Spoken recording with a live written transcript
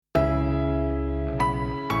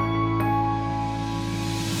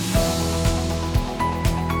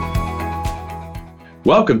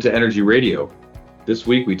Welcome to Energy Radio. This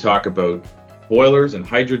week we talk about boilers and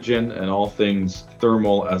hydrogen and all things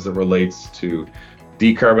thermal as it relates to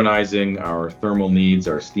decarbonizing our thermal needs,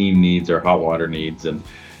 our steam needs, our hot water needs. And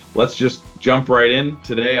let's just jump right in.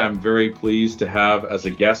 Today I'm very pleased to have as a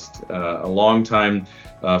guest a longtime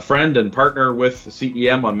friend and partner with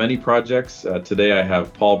CEM on many projects. Today I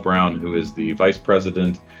have Paul Brown, who is the Vice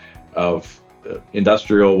President of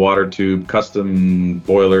industrial water tube custom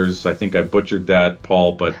boilers. I think I butchered that,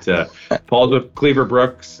 Paul, but Paul's with Cleaver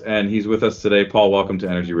Brooks and he's with us today. Paul, welcome to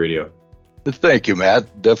Energy Radio. Thank you,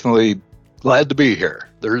 Matt. Definitely glad to be here.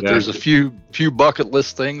 There's a few bucket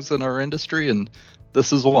list things in our industry, and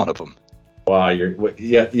this is one of them. Wow,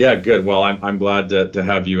 yeah, good. Well, I'm glad to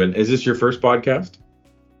have you. And is this your first podcast?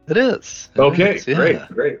 It is. Okay, yeah.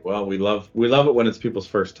 Great. Well, we love it when it's people's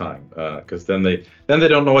first time, because then they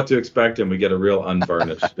don't know what to expect, and we get a real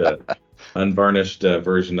unvarnished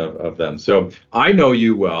version of them. So I know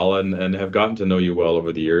you well, and have gotten to know you well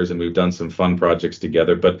over the years, and we've done some fun projects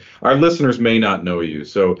together. But our listeners may not know you,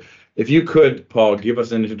 so if you could, Paul, give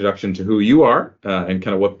us an introduction to who you are and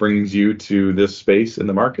kind of what brings you to this space in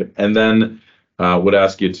the market, and then would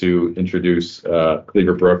ask you to introduce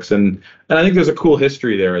Cleaver Brooks, and I think there's a cool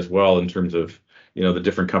history there as well in terms of the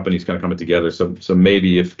different companies kind of coming together. So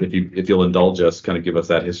maybe if you'll indulge us, kind of give us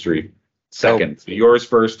that history second. So yours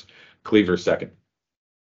first, Cleaver second.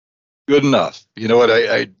 Good enough. You know what?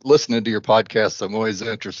 I listening to your podcast, I'm always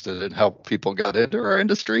interested in how people got into our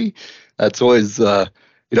industry. That's always I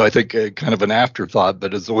think kind of an afterthought,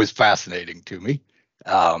 but it's always fascinating to me.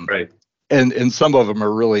 Right. And some of them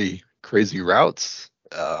are really crazy routes,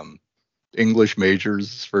 English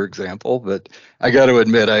majors, for example. But I got to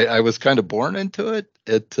admit, I was kind of born into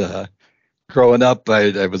it. Growing up,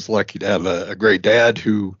 I was lucky to have a great dad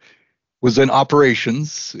who was in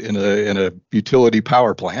operations in a utility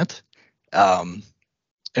power plant, and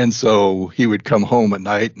so he would come home at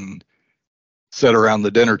night and sit around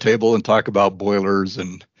the dinner table and talk about boilers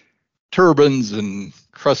and turbines and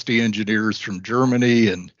crusty engineers from Germany,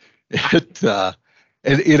 and it.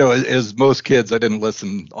 And, as most kids, I didn't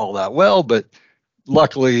listen all that well, but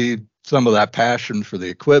luckily some of that passion for the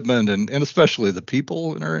equipment and especially the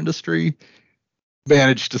people in our industry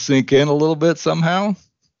managed to sink in a little bit somehow.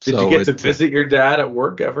 Did you get to visit your dad at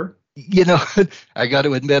work ever? I got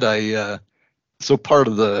to admit, so part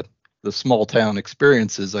of the small town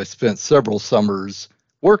experiences, I spent several summers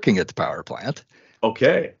working at the power plant.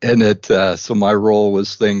 Okay. And so my role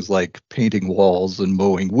was things like painting walls and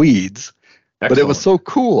mowing weeds. Excellent. But it was so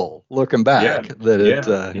cool looking back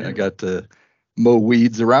that I got to mow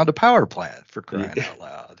weeds around a power plant, for crying out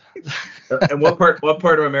loud. And what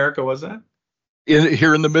part of America was that?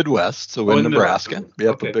 Here in the Midwest, so in Nebraska. We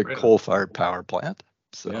have a big right coal-fired power plant.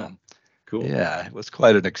 So cool. Yeah, it was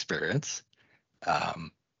quite an experience.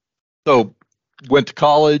 So went to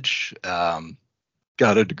college, got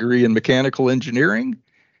a degree in mechanical engineering,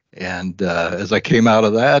 and as I came out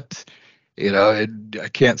of that, I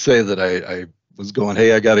can't say that I was going,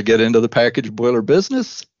 hey, I got to get into the package boiler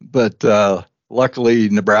business. But luckily,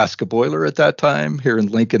 Nebraska Boiler at that time here in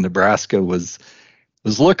Lincoln, Nebraska, was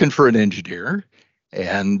looking for an engineer.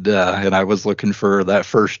 And I was looking for that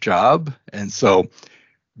first job. And so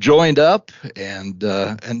joined up and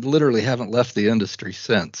literally haven't left the industry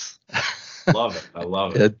since. Love it. I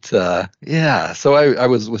love it. So I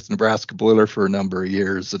was with Nebraska Boiler for a number of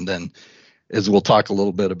years, and then, as we'll talk a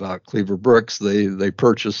little bit about Cleaver Brooks, they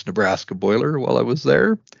purchased Nebraska Boiler while I was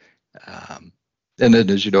there. And then,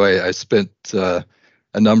 as you know, I spent a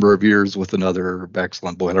number of years with another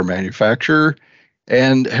excellent boiler manufacturer,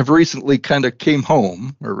 and have recently kind of came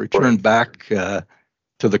home or returned back to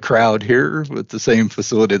the crowd here with the same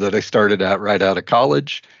facility that I started at right out of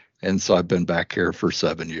college. And so I've been back here for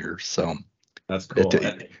 7 years. So that's cool.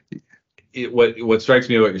 What strikes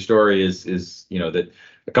me about your story is that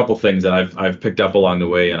a couple things that I've picked up along the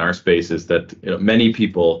way in our space is that many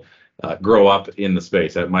people grow up in the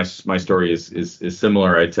space. My story is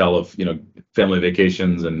similar. I tell of family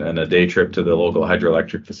vacations and a day trip to the local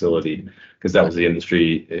hydroelectric facility, because that was the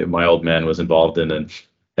industry my old man was involved in,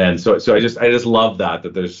 and so I just love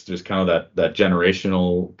that there's kind of that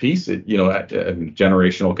generational piece.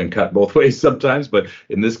 Generational can cut both ways sometimes, but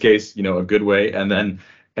in this case, a good way. And then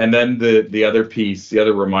the other piece, the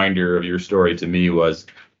other reminder of your story to me was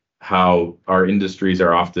how our industries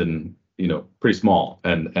are often, pretty small,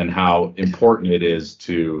 and how important it is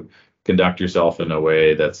to conduct yourself in a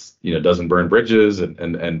way that's, doesn't burn bridges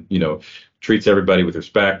and treats everybody with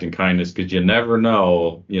respect and kindness, because you never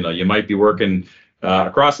know, you might be working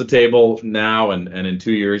across the table now, and in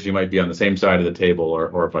 2 years you might be on the same side of the table,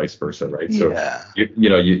 or vice versa, right? Yeah. So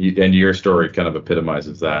and your story kind of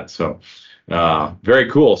epitomizes that. So very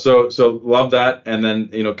cool. So love that. And then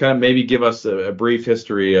kind of maybe give us a brief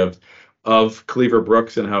history of Cleaver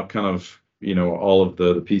Brooks and how kind of all of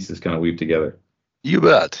the pieces kind of weave together. You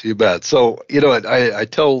bet, you bet. So, I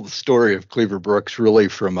tell the story of Cleaver Brooks really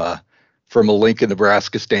from a Lincoln,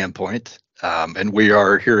 Nebraska standpoint. And we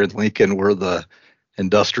are here in Lincoln, we're the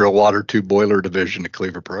industrial water tube boiler division of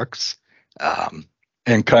Cleaver Brooks.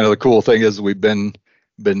 And kind of the cool thing is we've been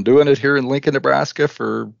doing it here in Lincoln, Nebraska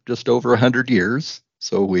for just over 100 years.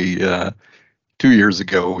 So we 2 years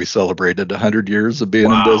ago we celebrated 100 years of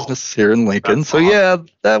being in business here in Lincoln. That's so awesome. Yeah,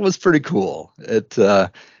 that was pretty cool. It's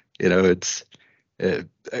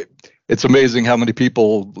amazing how many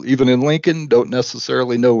people, even in Lincoln, don't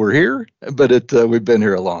necessarily know we're here, but we've been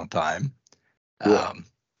here a long time. Cool.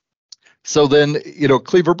 So then,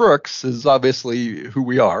 Cleaver Brooks is obviously who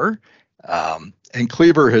we are, and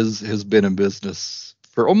Cleaver has been in business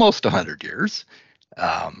for almost 100 years.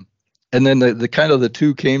 And then the kind of the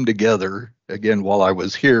two came together again while I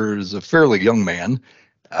was here as a fairly young man,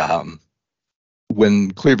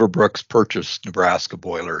 when Cleaver Brooks purchased Nebraska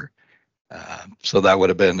Boiler. So that would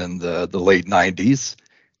have been in the late 90s.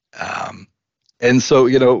 And so,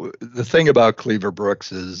 the thing about Cleaver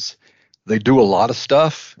Brooks is they do a lot of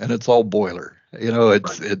stuff and it's all boiler.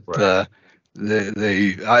 Right.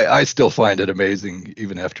 I still find it amazing,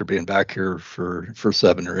 even after being back here for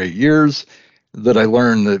 7 or 8 years, that I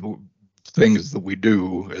learned that things that we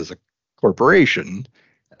do as a corporation,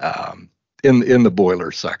 in the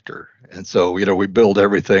boiler sector. And so, we build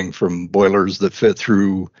everything from boilers that fit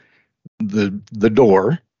through the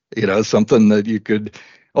door, something that you could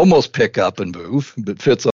almost pick up and move, but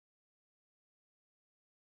fits up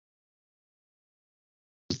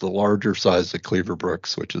the larger size of Cleaver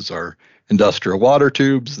Brooks, which is our industrial water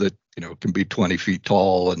tubes that can be 20 feet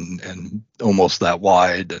tall and almost that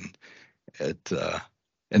wide,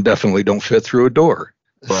 and definitely don't fit through a door.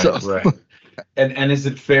 Right. And is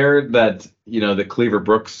it fair that the Cleaver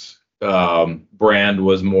Brooks brand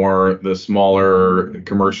was more the smaller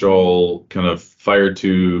commercial kind of fire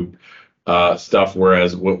tube stuff,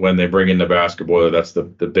 whereas when they bring in the Nebraska Boiler, that's the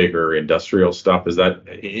bigger industrial stuff? Is that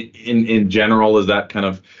in general, is that kind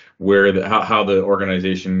of where how the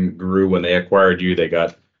organization grew when they acquired you? They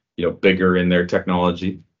got bigger in their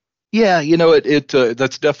technology. Yeah,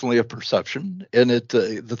 that's definitely a perception. And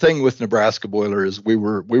the thing with Nebraska Boiler is we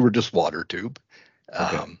were just water tube.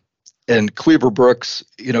 Okay. And Cleaver Brooks,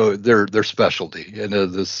 their specialty, and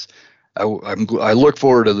I look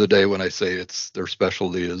forward to the day when I say their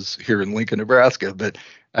specialty is here in Lincoln, Nebraska. But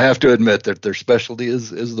I have to admit that their specialty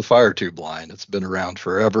is the fire tube line. It's been around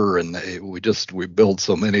forever, and we build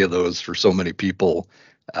so many of those for so many people.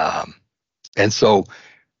 And so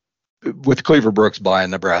with Cleaver Brooks buying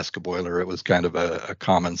Nebraska Boiler, it was kind of a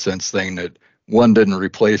common sense thing that one didn't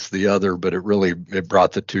replace the other, but it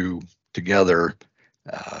brought the two together,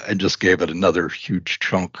 and just gave it another huge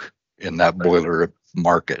chunk in that boiler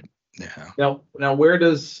market. Yeah. Now where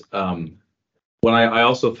does when I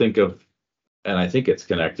also think of, and I think it's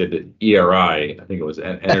connected to ERI, I think it was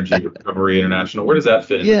Energy Recovery International. Where does that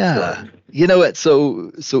fit in? Yeah. What?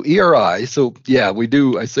 So ERI. So yeah, we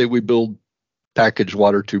do. I say we build packaged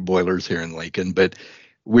water tube boilers here in Lincoln, but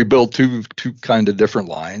we build two kind of different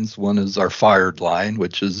lines. One is our fired line,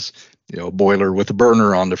 which is a boiler with a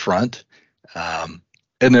burner on the front,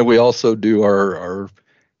 and then we also do our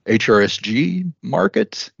HRSG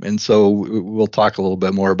market, and so we'll talk a little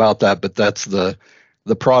bit more about that. But that's the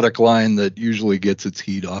product line that usually gets its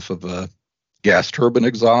heat off of a gas turbine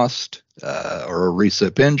exhaust, or a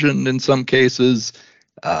recip engine in some cases,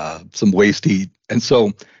 some waste heat, and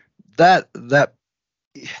so that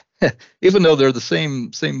even though they're the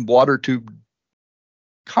same water tube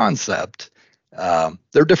concept,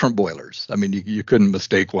 they're different boilers. I mean, you couldn't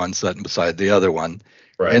mistake one sitting beside the other one.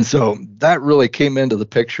 Right. And so that really came into the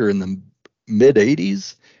picture in the mid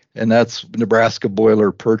 80s. And that's Nebraska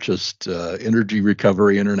Boiler purchased Energy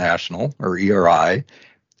Recovery International, or ERI.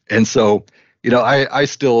 And so, I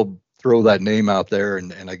still throw that name out there,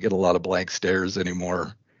 and I get a lot of blank stares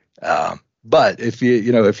anymore. But if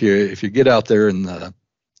you get out there in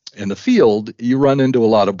the field, you run into a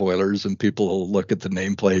lot of boilers, and people will look at the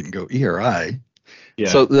nameplate and go, ERI. Yeah.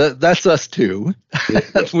 So that's us too. Yeah.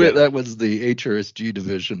 That was the HRSG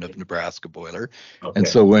division of Nebraska Boiler. Okay. And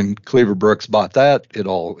so when Cleaver Brooks bought that, it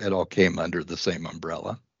all came under the same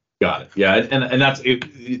umbrella. Got it. Yeah, and that's it.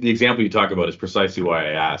 The example you talk about is precisely why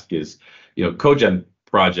I ask is, cogen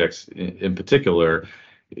projects in particular,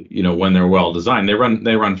 when they're well designed, they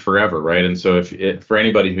run forever, right? And so for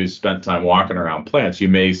anybody who's spent time walking around plants, you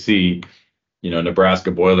may see,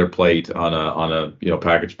 Nebraska boilerplate on a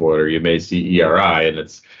package boiler. You may see ERI, and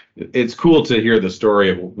it's cool to hear the story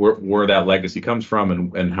of where that legacy comes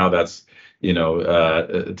from and how that's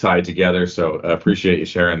tied together. So I appreciate you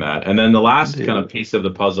sharing that. And then the last kind of piece of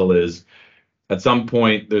the puzzle is, at some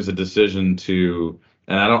point there's a decision to,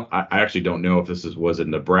 and I actually don't know if was a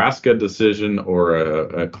Nebraska decision or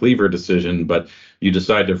a Cleaver decision, but you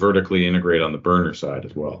decide to vertically integrate on the burner side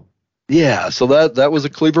as well. Yeah, so that was a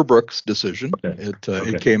Cleaver Brooks decision. Okay.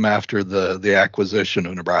 It came after the acquisition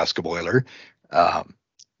of Nebraska Boiler,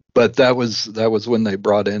 but that was when they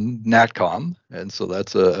brought in Natcom, and so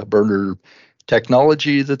that's a burner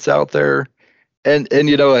technology that's out there. And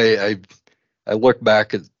I look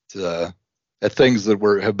back at things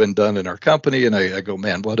that have been done in our company, and I go,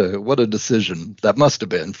 man, what a decision that must have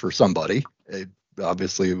been for somebody,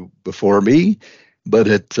 obviously before me,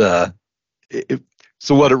 but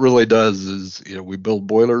so what it really does is, we build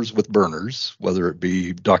boilers with burners, whether it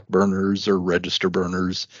be duct burners or register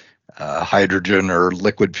burners, hydrogen or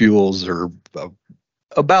liquid fuels, or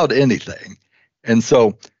about anything. And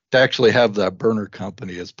so to actually have that burner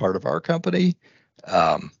company as part of our company,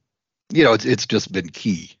 it's just been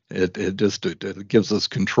key. It gives us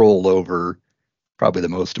control over probably the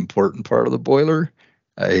most important part of the boiler.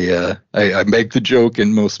 I make the joke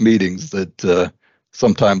in most meetings that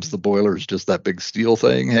sometimes the boiler is just that big steel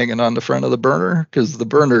thing hanging on the front of the burner, because the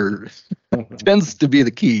burner tends to be the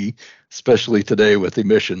key, especially today with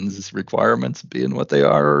emissions requirements being what they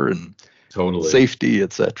are, and totally safety,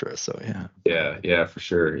 etc. So yeah, for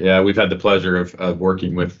sure. Yeah, we've had the pleasure of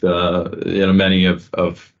working with many of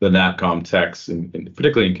the Natcom techs, and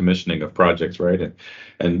particularly in commissioning of projects, right?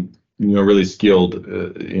 And really skilled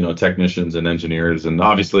technicians and engineers, and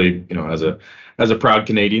obviously as a proud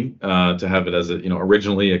Canadian, to have it as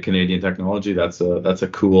originally a Canadian technology, that's a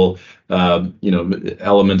cool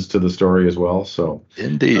elements to the story as well. So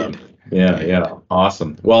indeed. Yeah,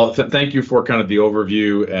 awesome. Well, thank you for kind of the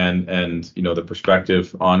overview and the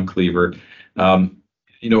perspective on Cleaver.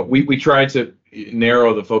 We try to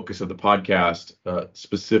narrow the focus of the podcast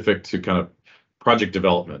specific to kind of project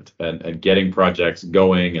development and getting projects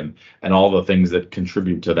going and all the things that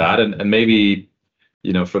contribute to that, and maybe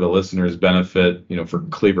for the listeners' benefit, for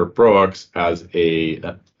Cleaver Brooks as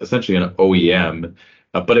essentially an OEM,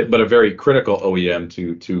 but a very critical OEM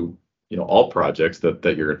to all projects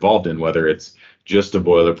that you're involved in, whether it's just a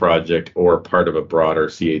boiler project or part of a broader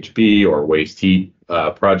CHP or waste heat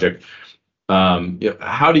project.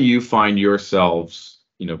 How do you find yourselves,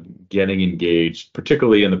 getting engaged,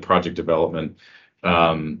 particularly in the project development,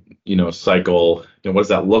 cycle? What does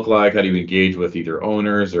that look like? How do you engage with either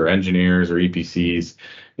owners or engineers or EPCs?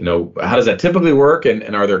 How does that typically work?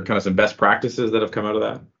 And are there kind of some best practices that have come out of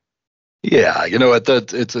that? Yeah,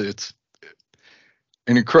 it's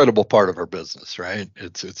an incredible part of our business, right?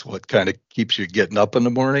 It's what kind of keeps you getting up in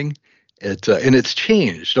the morning. And it's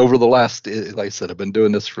changed over the last, like I said, I've been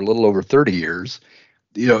doing this for a little over 30 years.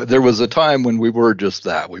 There was a time when we were just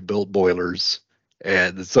that. We built boilers,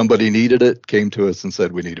 and somebody needed it, came to us and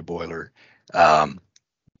said, we need a boiler.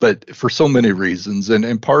 But for so many reasons,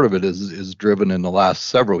 and part of it is driven in the last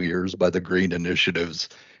several years by the green initiatives.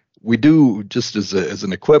 We do, just as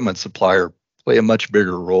an equipment supplier, play a much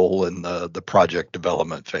bigger role in the project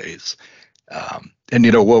development phase.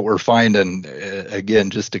 And what we're finding, again,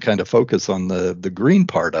 just to kind of focus on the green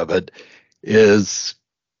part of it, is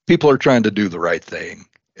people are trying to do the right thing.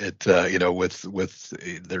 With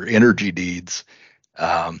their energy needs,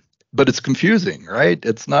 but it's confusing, right?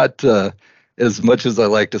 It's not as much as I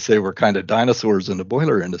like to say we're kind of dinosaurs in the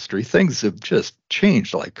boiler industry. Things have just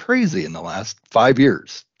changed like crazy in the last 5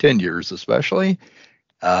 years, 10 years especially.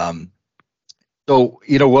 So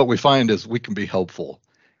what we find is we can be helpful.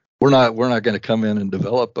 We're not going to come in and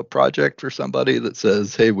develop a project for somebody that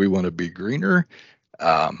says, hey, we want to be greener.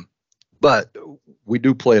 But we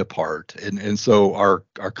do play a part. And so our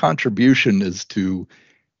contribution is to,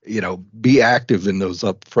 be active in those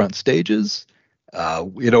upfront stages.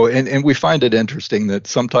 And we find it interesting that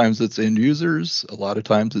sometimes it's end users, a lot of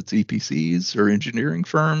times it's EPCs or engineering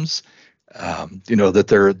firms,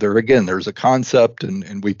 that they're again, there's a concept,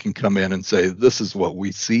 and we can come in and say, this is what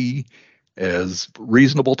we see as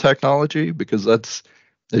reasonable technology, because that's,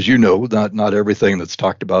 as not everything that's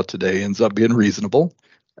talked about today ends up being reasonable.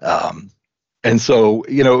 And so,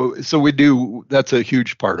 so we do, that's a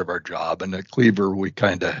huge part of our job. And at Cleaver, we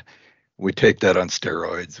take that on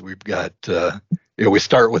steroids. We've got, we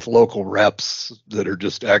start with local reps that are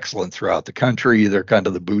just excellent throughout the country. They're kind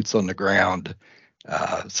of the boots on the ground.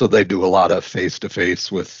 So they do a lot of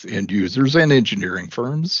face-to-face with end users and engineering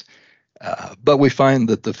firms. But we find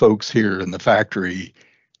that the folks here in the factory,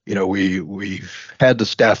 we've had to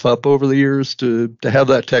staff up over the years to have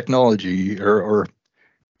that technology or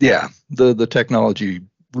yeah, the technology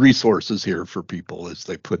resources here for people as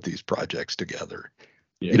they put these projects together.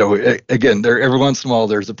 Yeah. Again, there every once in a while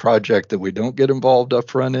there's a project that we don't get involved up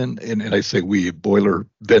front in, and I say we, a boiler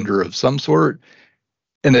vendor of some sort,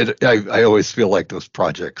 and I always feel like those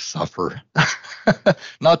projects suffer.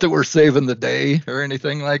 Not that we're saving the day or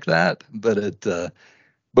anything like that, but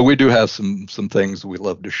we do have some things we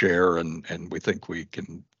love to share, and we think we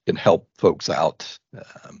can help folks out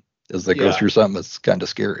as they go Yeah. through something that's kind of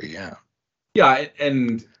scary. Yeah. Yeah,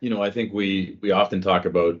 and I think we often talk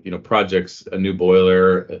about projects. A new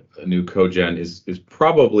boiler, a new cogen is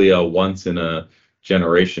probably a once in a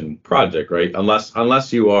generation project, right?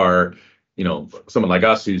 Unless you are someone like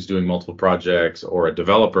us who's doing multiple projects, or a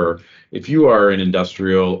developer. If you are an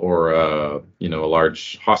industrial or a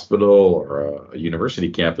large hospital or a university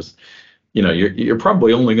campus, you're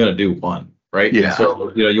probably only going to do one, right? Yeah. And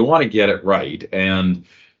so you want to get it right, and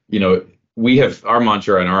you know we have our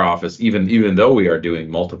mantra in our office, even though we are doing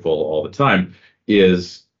multiple all the time,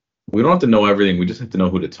 is we don't have to know everything. We just have to know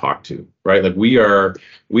who to talk to, right? Like we are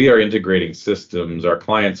integrating systems. Our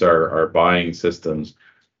clients are buying systems,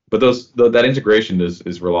 but that integration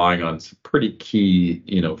is relying on some pretty key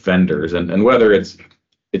vendors, and whether it's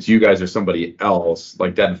you guys or somebody else,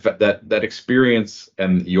 like that experience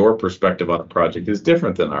and your perspective on a project is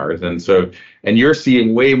different than ours. And you're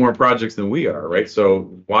seeing way more projects than we are, right?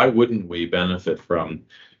 So why wouldn't we benefit from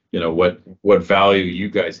what value you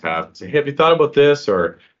guys have? Say, hey, have you thought about this?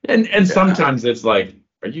 And sometimes it's like,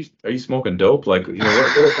 are you smoking dope? Like,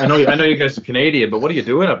 I know you guys are Canadian, but what are you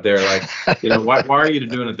doing up there? Like, why are you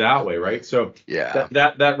doing it that way, right? So Yeah.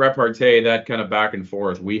 that repartee, that kind of back and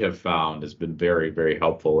forth, we have found has been very, very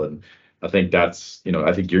helpful. And I think that's,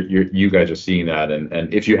 I think you guys are seeing that.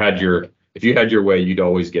 And if you had your way, you'd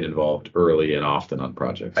always get involved early and often on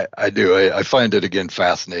projects. I do. I find it, again,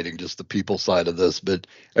 fascinating, just the people side of this. But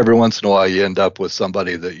every once in a while, you end up with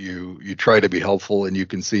somebody that you try to be helpful, and you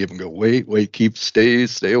can see them go, wait,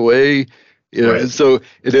 stay away. Right. And so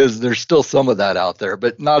there's still some of that out there,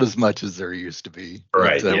 but not as much as there used to be.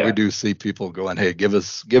 Right. But, Yeah. we do see people going, hey, give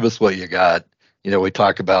us what you got. We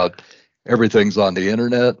talk about everything's on the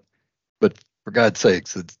internet, but for God's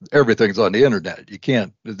sakes, everything's on the internet. You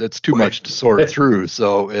can't. That's too much to sort through.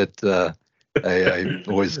 So I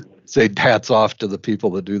always say hats off to the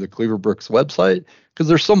people that do the Cleaver Brooks website, because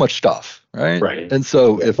there's so much stuff, right? Right. And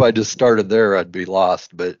so if I just started there, I'd be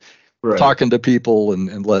lost. But talking to people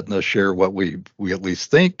and letting us share what we at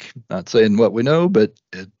least think, not saying what we know, but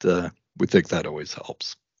we think that always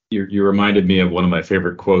helps. You reminded me of one of my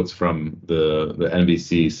favorite quotes from the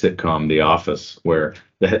NBC sitcom The Office, where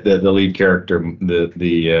the lead character, the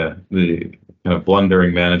kind of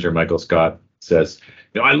blundering manager Michael Scott says,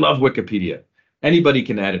 I love Wikipedia. Anybody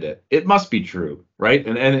can edit it. It must be true, right?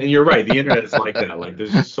 And you're right. The internet is like that. Like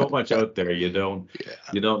there's just so much out there. You don't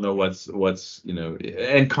know what's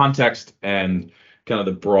and context and kind of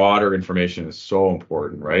the broader information is so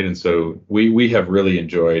important, right? And so we have really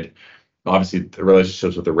enjoyed, obviously, the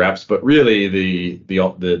relationships with the reps, but really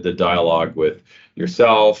the dialogue with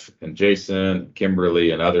yourself and Jason,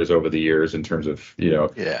 Kimberly, and others over the years, in terms of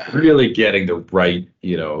really getting the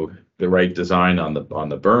right design on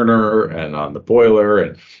the burner and on the boiler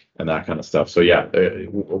and that kind of stuff. So yeah,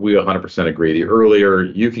 we 100% agree. The earlier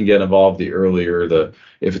you can get involved, the earlier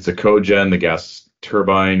if it's a cogen, the gas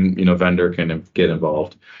turbine vendor can get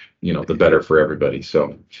involved, the better for everybody.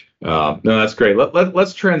 So no, that's great.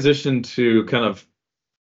 Let's transition to kind of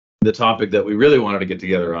the topic that we really wanted to get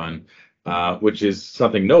together on, which is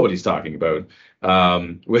something nobody's talking about,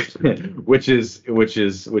 which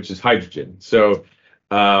is hydrogen. So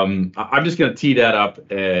I'm just going to tee that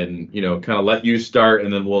up and kind of let you start,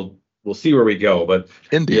 and then we'll see where we go. But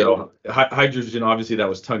hydrogen, obviously, that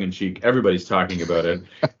was tongue in cheek. Everybody's talking about it.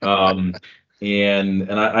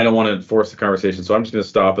 And I don't want to force the conversation, so I'm just going to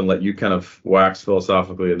stop and let you kind of wax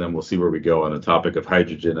philosophically, and then we'll see where we go on the topic of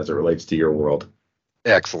hydrogen as it relates to your world.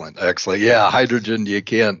 Excellent. Yeah, hydrogen, you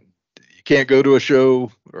can't go to a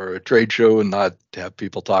show or a trade show and not have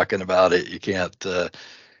people talking about it. You can't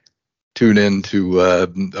tune into a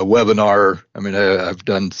webinar. I mean, I've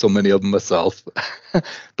done so many of them myself. But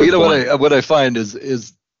what I find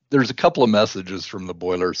is there's a couple of messages from the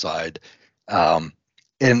boiler side.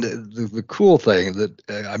 And the cool thing that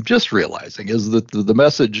I'm just realizing is that the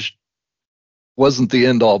message wasn't the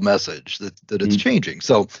end-all message, that it's changing.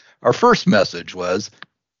 So our first message was,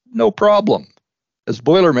 no problem. as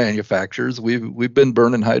boiler manufacturers, we've been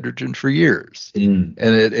burning hydrogen for years, and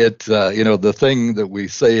the thing that we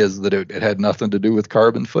say is that it had nothing to do with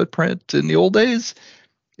carbon footprint in the old days.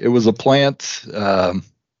 It was a plant.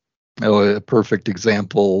 A perfect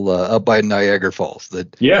example up by Niagara Falls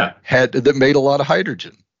that made a lot of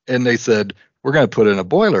hydrogen, and they said we're going to put in a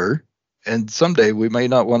boiler, and someday we may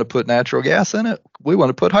not want to put natural gas in it. We want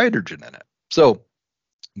to put hydrogen in it. So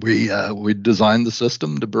we designed the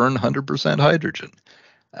system to burn 100% hydrogen.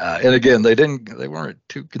 And again, they weren't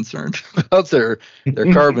too concerned about their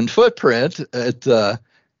carbon footprint. But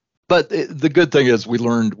the good thing is we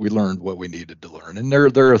learned what we needed to learn, and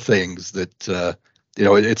there are things that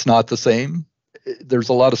it's not the same. There's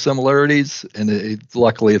a lot of similarities, and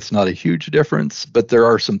luckily it's not a huge difference. But there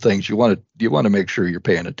are some things you want to make sure you're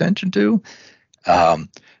paying attention to.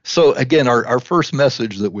 So again, our first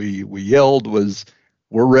message that we yelled was,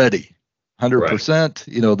 "We're ready, 100%."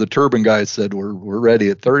 Right. The turbine guys said we're ready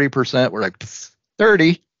at 30%. We're like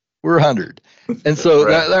 30, we're 100. And so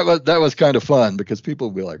right. that was kind of fun because people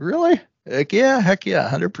would be like, "Really? Heck yeah,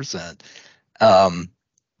 100%."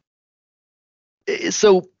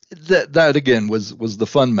 So that again was the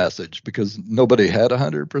fun message because nobody had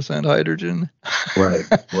 100% hydrogen.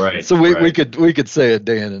 Right. So we could say it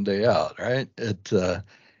day in and day out, right?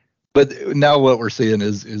 But now what we're seeing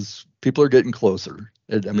is people are getting closer.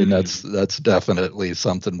 That's definitely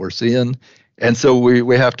something we're seeing, and so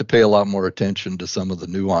we have to pay a lot more attention to some of the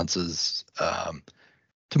nuances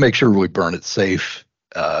to make sure we burn it safe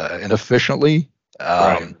and efficiently.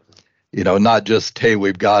 Right. Not just, hey,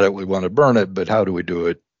 we've got it, we want to burn it, but how do we do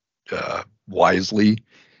it wisely?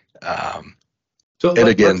 Let's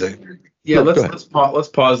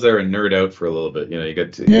pause there and nerd out for a little bit. You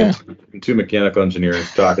get two mechanical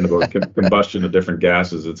engineers talking about combustion of different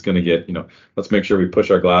gases. It's going to get, let's make sure we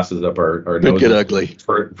push our glasses up our noses. Get ugly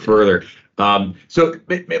further. So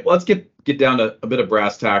let's get down to a bit of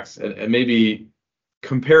brass tacks and maybe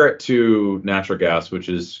compare it to natural gas, which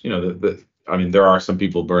is, there are some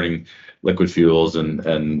people burning liquid fuels and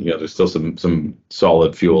there's still some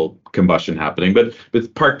solid fuel combustion happening, but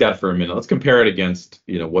park that for a minute. Let's compare it against,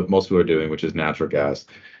 what most people are doing, which is natural gas.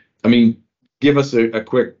 Give us a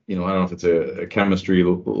quick, I don't know if it's a chemistry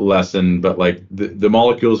lesson, but like the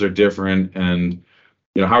molecules are different and,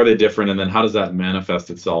 how are they different? And then how does that manifest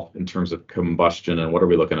itself in terms of combustion and what are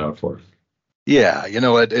we looking out for? Yeah,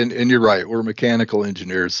 and you're right. We're mechanical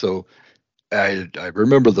engineers, so I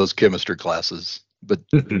remember those chemistry classes, but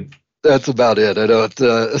that's about it. I don't.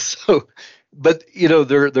 But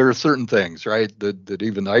there are certain things, right, that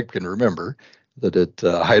even I can remember that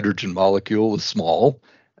a hydrogen molecule is small,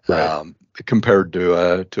 right, compared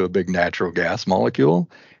to a big natural gas molecule,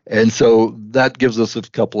 and so that gives us a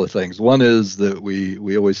couple of things. One is that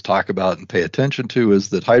we always talk about and pay attention to is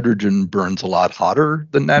that hydrogen burns a lot hotter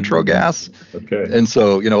than natural gas. Okay. And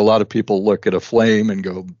so a lot of people look at a flame and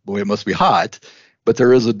go, "Boy, it must be hot." But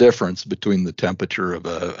there is a difference between the temperature of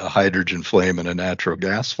a hydrogen flame and a natural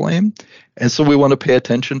gas flame. And so we want to pay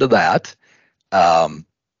attention to that.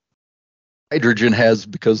 Hydrogen has,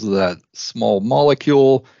 because of that small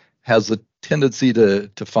molecule, has a tendency to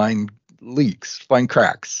find leaks, find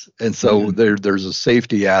cracks. And so there's a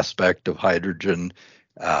safety aspect of hydrogen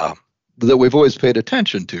that we've always paid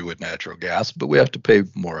attention to with natural gas, but we have to pay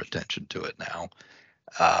more attention to it now.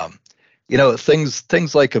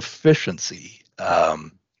 Things like efficiency.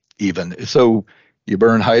 Even so, you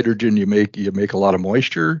burn hydrogen, you make a lot of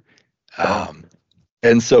moisture,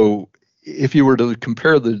 and so if you were to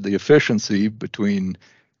compare the efficiency between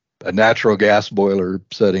a natural gas boiler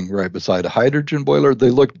sitting right beside a hydrogen boiler, they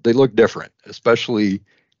look different. Especially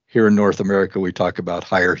here in North America, we talk about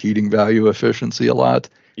higher heating value efficiency a lot.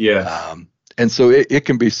 Yeah, and so it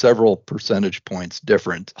can be several percentage points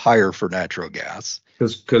higher for natural gas.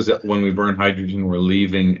 Because when we burn hydrogen, we're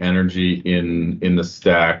leaving energy in the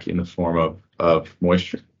stack in the form of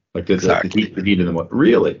moisture, like exactly. the heat in the moisture.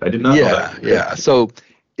 Really, I did not know that. Yeah. So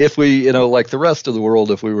if we, like the rest of the world,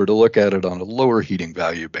 if we were to look at it on a lower heating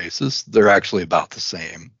value basis, they're actually about the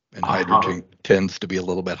same, and hydrogen tends to be a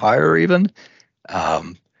little bit higher even.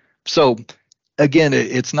 So again,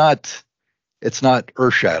 it's not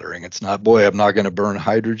earth-shattering. It's not, boy, I'm not going to burn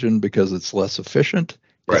hydrogen because it's less efficient.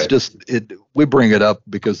 Right. It's just we bring it up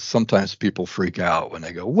because sometimes people freak out when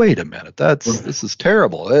they go, "Wait a minute, this is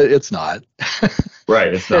terrible." It's not.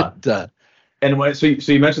 Right, it's not. So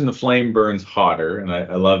you mentioned the flame burns hotter, and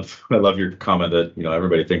I love your comment that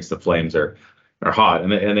everybody thinks the flames are hot,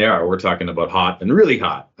 and they are. We're talking about hot and really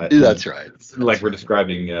hot. That's right. We're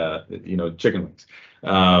describing chicken wings.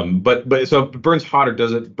 But so it burns hotter.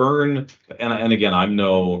 Does it burn? And again, I'm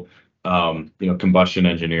no combustion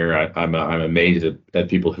engineer. I'm amazed at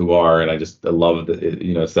people who are, and I love that,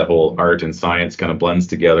 it's that whole art and science kind of blends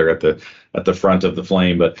together at the front of the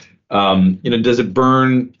flame. But does it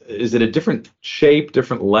burn? Is it a different shape,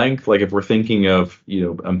 different length? Like if we're thinking of,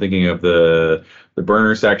 I'm thinking of the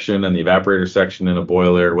burner section and the evaporator section in a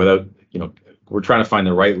boiler. Without, we're trying to find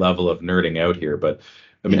the right level of nerding out here. But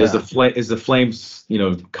I mean, does Yeah. the flame is the flames,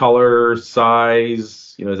 color,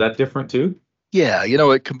 size, is that different too? Yeah,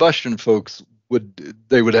 at combustion folks would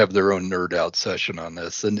have their own nerd out session on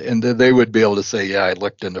this, and they would be able to say, yeah, I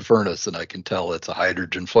looked in the furnace and I can tell it's a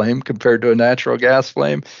hydrogen flame compared to a natural gas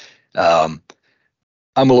flame. Um,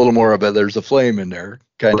 I'm a little more of a there's a flame in there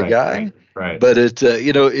kind of Right, guy, right. but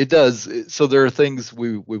it does. So there are things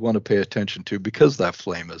we want to pay attention to because that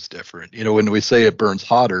flame is different. When we say it burns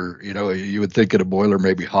hotter, you would think in a boiler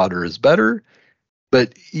maybe hotter is better,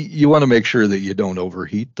 but you want to make sure that you don't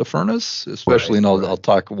overheat the furnace, especially Right, in I'll right.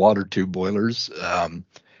 talk water tube boilers. And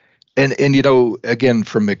again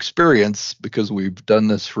from experience, because we've done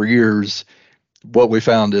this for years, what we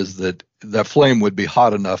found is that that flame would be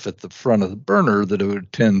hot enough at the front of the burner that it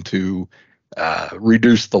would tend to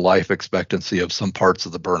reduce the life expectancy of some parts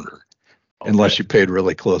of the burner, unless Okay. you paid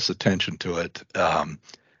really close attention to it.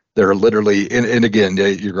 They're literally, and again, yeah,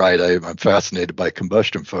 you're right. I'm fascinated by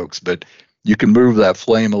combustion folks, but you can move that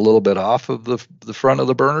flame a little bit off of the front of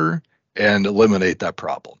the burner and eliminate that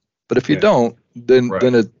problem. But if you Okay. don't, then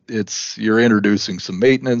Right. it's you're introducing some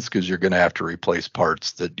maintenance because you're going to have to replace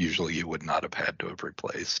parts that usually you would not have had to have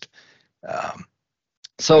replaced. Um,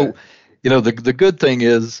 Okay. so, the good thing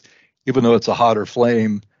is, even though it's a hotter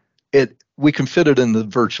flame, we can fit it in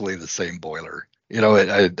virtually the same boiler.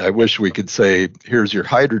 I wish we could say, here's your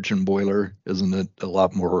hydrogen boiler. Isn't it a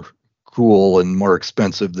lot more cool and more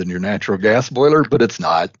expensive than your natural gas boiler? But it's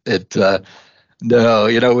not. No,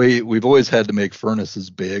 we've always had to make furnaces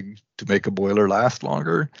big to make a boiler last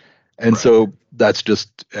longer. And Right. so that's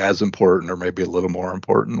just as important or maybe a little more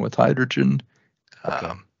important with hydrogen. Okay.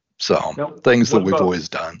 Um, so Now, things that what we've about, always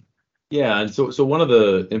done. yeah, and so one of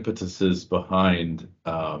the impetuses behind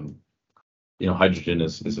hydrogen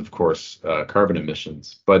is of course carbon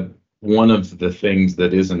emissions, but one of the things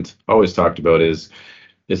that isn't always talked about is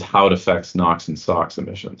how it affects NOx and SOx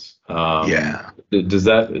emissions. Yeah. Does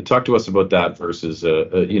that talk to us about that versus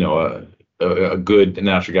a good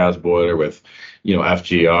natural gas boiler with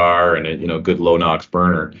FGR and a good low NOx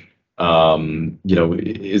burner?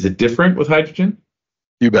 Is it different with hydrogen?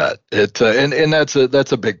 You bet. And that's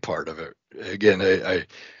a big part of it. Again, I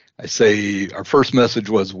say our first message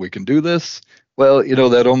was we can do this. Well,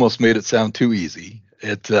 that almost made it sound too easy.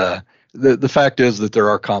 The fact is that there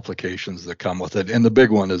are complications that come with it, and the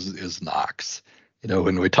big one is NOx.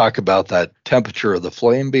 When we talk about that temperature of the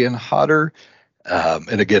flame being hotter,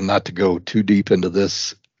 and again, not to go too deep into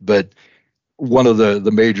this, but one of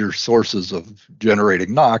the major sources of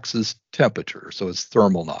generating NOx is temperature. So it's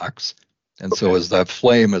thermal NOx. And so Okay. as that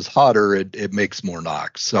flame is hotter, it makes more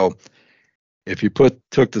NOx. So if you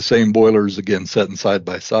took the same boilers again, setting side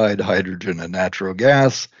by side, hydrogen and natural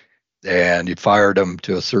gas, and you fired them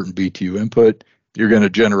to a certain BTU input, you're going to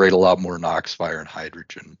generate a lot more NOx firing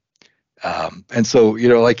hydrogen. And so,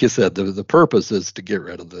 like you said, the purpose is to get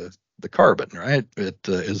rid of the carbon, right? It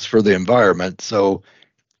is for the environment. So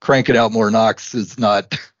cranking out more NOx is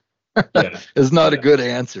not Yeah. is not a Yeah. good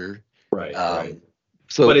answer. Right. Um, Right.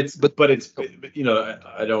 But so, it's but but it's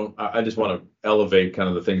I don't I just want to elevate kind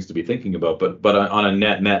of the things to be thinking about. But on a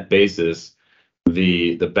net basis,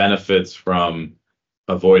 the benefits from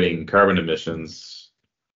avoiding carbon emissions,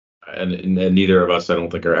 and neither of us, I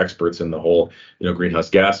don't think, are experts in the whole greenhouse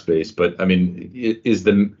gas space. But I mean, is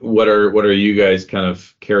the what are you guys kind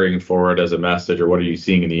of carrying forward as a message, or what are you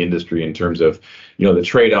seeing in the industry in terms of the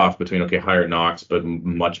trade-off between, okay, higher NOx but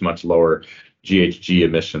much lower GHG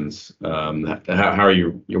emissions? How are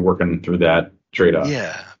you're working through that trade-off?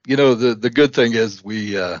 yeah, the good thing is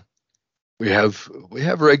we have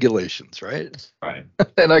regulations, right? Right.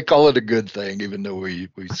 And I call it a good thing, even though we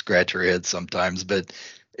scratch our heads sometimes. But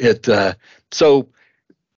it so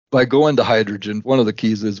by going to hydrogen, one of the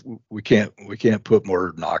keys is we can't put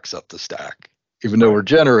more NOx up the stack, even though we're Right.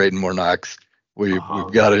 generating more NOx. We've Uh-huh.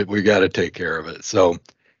 got to take care of it. So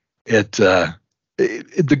it,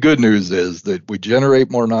 the good news is that we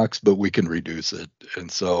generate more NOx, but we can reduce it.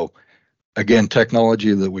 And so again,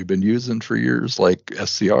 technology that we've been using for years, like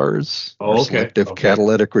SCRs or Oh, okay. selective Okay.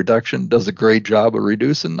 catalytic reduction, does a great job of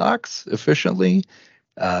reducing NOx efficiently.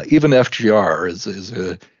 Even FGR is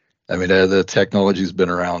a, I mean, the technology's been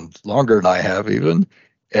around longer than I have even,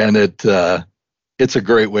 and it's a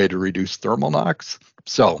great way to reduce thermal NOx.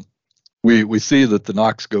 So we see that the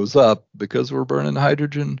NOx goes up because we're burning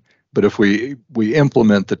hydrogen, But if we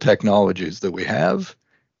implement the technologies that we have,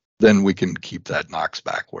 then we can keep that NOx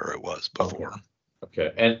back where it was before.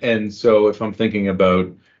 Okay. And so if I'm thinking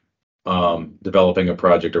about developing a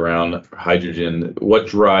project around hydrogen, what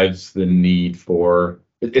drives the need for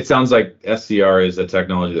it sounds like SCR is a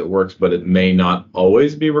technology that works, but it may not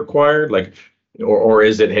always be required. Like, or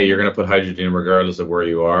is it, hey, you're going to put hydrogen regardless of where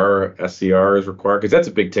you are, SCR is required? Because that's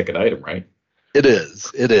a big ticket item, right? It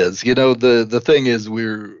is. It is. The thing is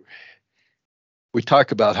we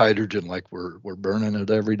talk about hydrogen like we're burning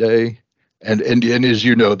it every day. And as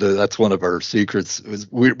you know, that's one of our secrets is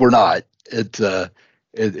we're not.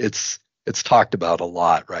 It's talked about a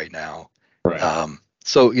lot right now. Right.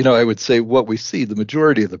 So I would say what we see, the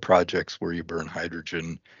majority of the projects where you burn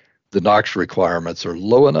hydrogen, the NOx requirements are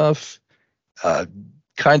low enough,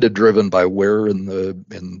 kind of driven by where in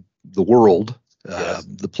the world Yes.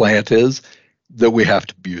 the plant is, that we have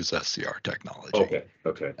to use SCR technology.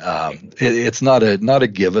 Okay. It's not a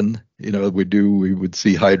given. We would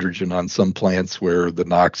see hydrogen on some plants where the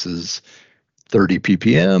NOx is 30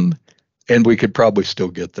 ppm, and we could probably still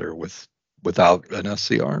get there without an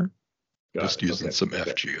SCR, just using some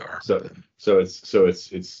FGR. So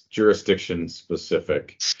it's jurisdiction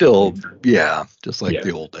specific. Still, yeah, just like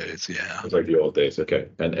the old days. Yeah, It's like the old days. Okay.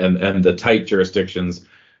 And the tight jurisdictions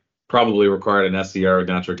probably required an SCR with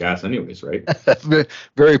natural gas anyways, right?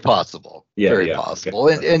 very possible. Yeah, Very possible.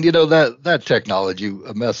 Okay. And that technology,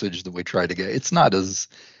 a message that we try to get, it's not as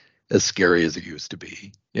scary as it used to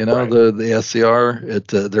be. Right. The SCR,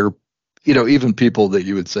 they're even people that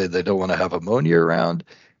you would say they don't want to have ammonia around,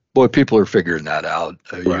 boy, people are figuring that out.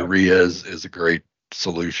 Right. Urea is a great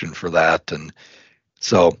solution for that, and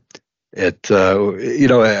so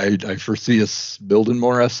I foresee us building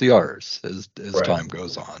more SCRs as Right. time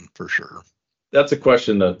goes on, for sure. That's a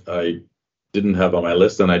question that I didn't have on my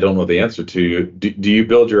list, and I don't know the answer to. Do you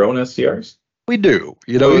build your own SCRs? We do,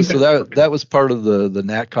 so that was part of the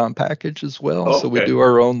NatCom package as well. Oh, so we okay. do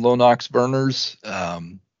our own low NOx burners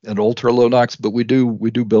and ultra low NOx, but we do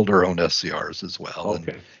build our own SCRs as well.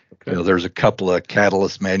 Okay. And, there's a couple of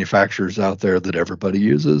catalyst manufacturers out there that everybody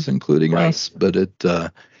uses, including Right. us. But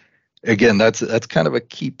again, that's kind of a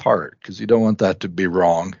key part, because you don't want that to be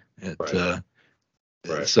wrong.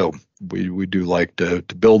 Right. So we do like to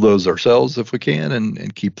build those ourselves if we can,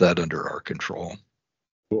 and keep that under our control.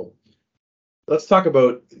 Cool. Let's talk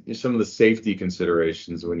about some of the safety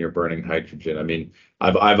considerations when you're burning hydrogen. I mean,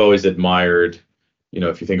 I've always admired,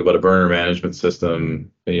 if you think about a burner management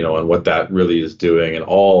system, and what that really is doing, and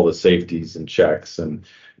all the safeties and checks, and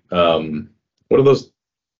what are those?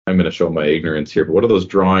 I'm going to show my ignorance here, but what are those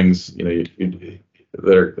drawings? That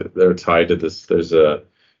are tied to this. There's I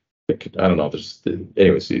don't know.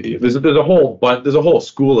 Anyways, there's a whole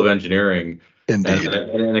school of engineering. Indeed.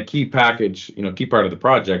 And a key package, key part of the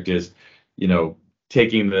project is,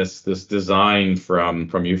 taking this design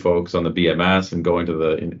from you folks on the BMS and going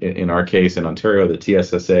to in our case in Ontario, the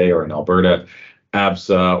TSSA, or in Alberta,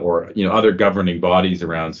 ABSA, or other governing bodies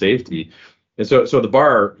around safety. And so the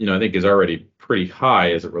bar, I think, is already pretty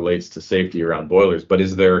high as it relates to safety around boilers. But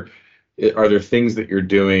are there things that you're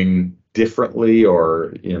doing differently,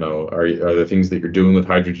 or are there things that you're doing with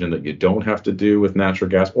hydrogen that you don't have to do with natural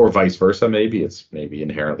gas, or vice versa? Maybe it's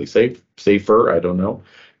inherently safer. I don't know.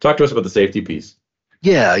 Talk to us about the safety piece.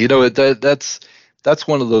 Yeah, that's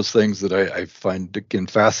one of those things that I find, again,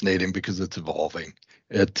 fascinating, because it's evolving.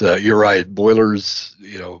 You're right, boilers,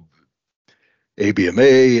 ABMA,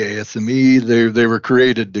 ASME, they were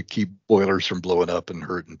created to keep boilers from blowing up and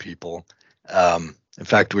hurting people. In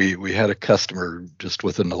fact, we had a customer just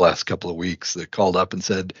within the last couple of weeks that called up and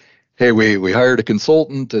said, hey, we hired a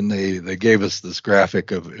consultant, and they gave us this graphic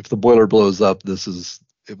of, if the boiler blows up,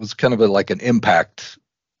 it was kind of like an impact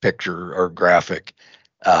picture or graphic,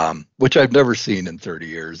 which I've never seen in 30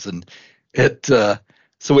 years. And so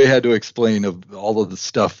we had to explain of all of the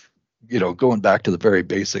stuff, going back to the very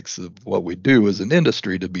basics of what we do as an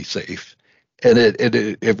industry to be safe. And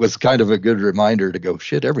it was kind of a good reminder to go,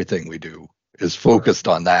 shit, everything we do is focused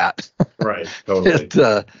on that. Right.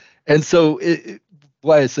 Totally. And so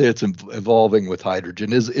why I say it's evolving with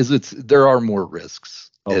hydrogen is there are more risks.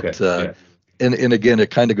 Okay. And again, it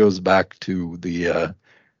kind of goes back to the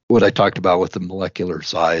what I talked about with the molecular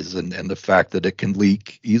size and the fact that it can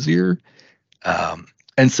leak easier.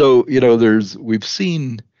 And so, we've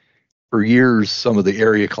seen for years some of the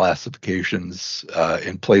area classifications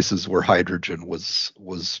in places where hydrogen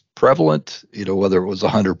was prevalent, whether it was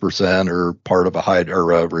 100% or part of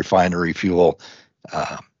a refinery fuel.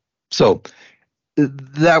 So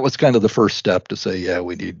that was kind of the first step to say, yeah,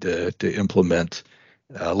 we need to implement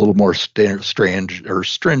a little more strange or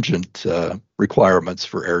stringent requirements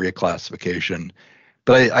for area classification.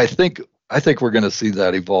 But I think we're going to see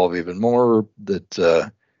that evolve even more.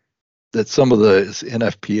 That some of the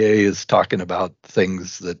NFPA is talking about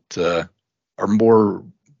things that are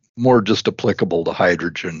more just applicable to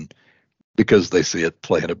hydrogen because they see it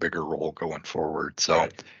playing a bigger role going forward. So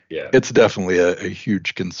Right. Yeah. it's definitely a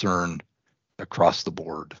huge concern across the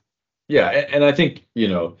board. Yeah, and I think,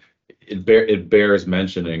 it bears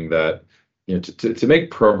mentioning that, to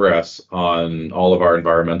make progress on all of our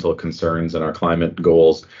environmental concerns and our climate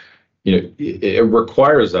goals, it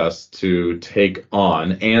requires us to take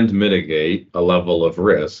on and mitigate a level of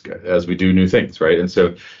risk as we do new things, right? And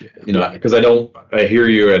so, because I hear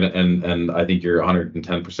you, and I think you're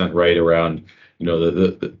 110% right around,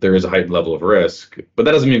 there is a heightened level of risk, but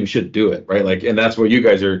that doesn't mean we should do it, right? Like, and that's what you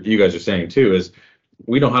guys are saying too, is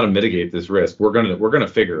we know how to mitigate this risk. We're gonna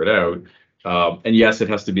figure it out. And yes, it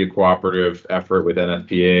has to be a cooperative effort with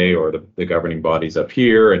NFPA or the governing bodies up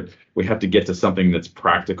here, and we have to get to something that's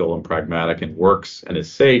practical and pragmatic and works and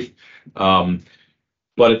is safe.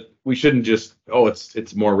 But we shouldn't just,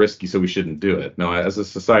 it's more risky, so we shouldn't do it. No, as a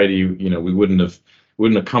society, we wouldn't have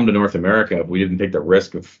come to North America if we didn't take the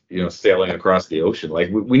risk of sailing across the ocean. Like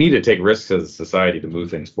we need to take risks as a society to move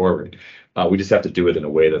things forward. We just have to do it in a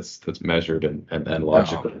way that's measured and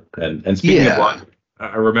logical. And speaking of logic,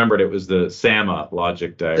 I remembered it was the SAMA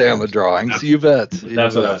logic diagram. SAMA drawings, you bet.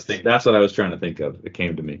 That's what I was thinking. That's what I was trying to think of. It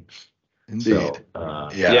came to me. Indeed.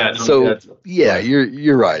 So,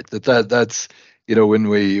 you're right. That's when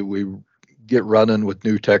we get running with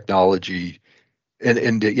new technology,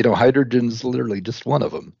 and hydrogen's literally just one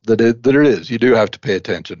of them that it is. You do have to pay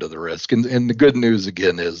attention to the risk. And the good news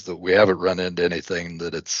again is that we haven't run into anything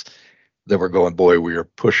that we're going, boy, we are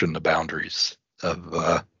pushing the boundaries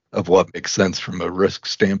of what makes sense from a risk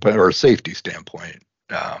standpoint or a safety standpoint.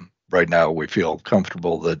 Right now, we feel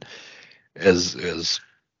comfortable that as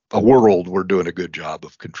a world, we're doing a good job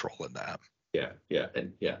of controlling that. Yeah,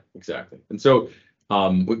 exactly. And so,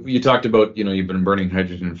 you talked about, you've been burning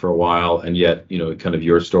hydrogen for a while, and yet, kind of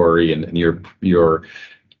your story and your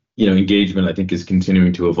engagement, I think, is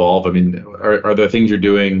continuing to evolve. I mean, are there things you're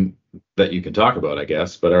doing that you can talk about, I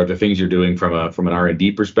guess, but are there things you're doing from an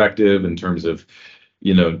R&D perspective in terms of,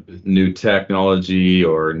 new technology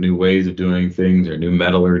or new ways of doing things or new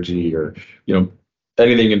metallurgy or,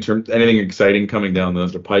 anything exciting coming down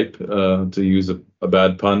the pipe, to use a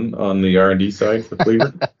bad pun on the R&D side for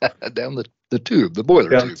Cleaver? Down the tube, the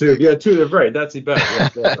boiler tube. Yeah, tube, right. That's even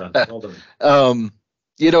better. Yeah, well done.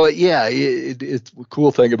 It's the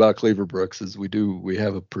cool thing about Cleaver Brooks is we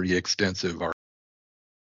have a pretty extensive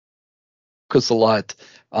focus a lot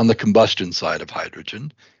on the combustion side of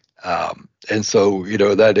hydrogen. And so,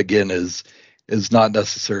 that again is not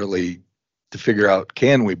necessarily to figure out,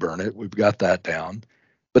 can we burn it? We've got that down.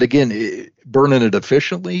 But again, burning it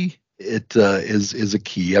efficiently, it is a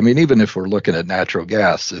key. I mean, even if we're looking at natural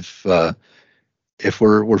gas, if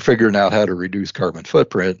we're figuring out how to reduce carbon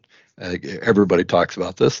footprint, everybody talks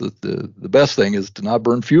about this, that the best thing is to not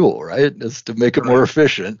burn fuel, right? Is to make it more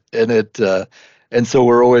efficient. And so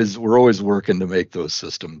we're always working to make those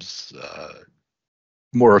systems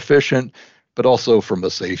more efficient, but also from a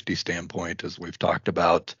safety standpoint, as we've talked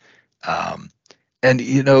about. And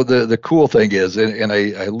the cool thing is, and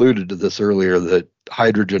I alluded to this earlier, that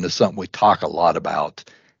hydrogen is something we talk a lot about,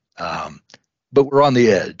 but we're on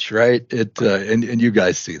the edge, right? And you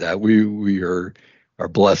guys see that we are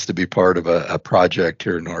blessed to be part of a project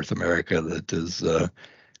here in North America that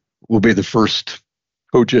will be the first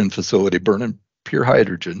cogen facility burning pure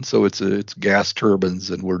hydrogen. So it's gas turbines,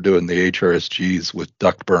 and we're doing the HRSGs with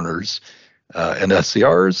duct burners and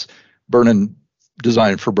SCRs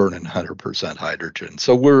designed for burning 100% hydrogen.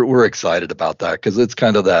 So we're excited about that because it's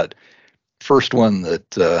kind of that first one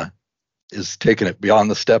that is taking it beyond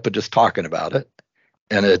the step of just talking about it,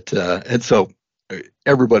 and so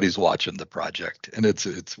everybody's watching the project, and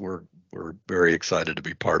we're very excited to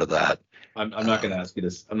be part of that. I'm not going to ask you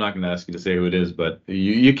this. I'm not going to ask you to say who it is, but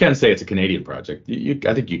you can say it's a Canadian project.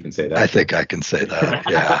 I think you can say that. I think I can say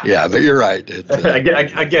that. Yeah, but you're right.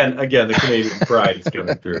 Again, the Canadian pride is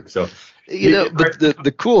coming through. So but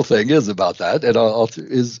the cool thing is about that, and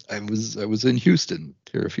I was in Houston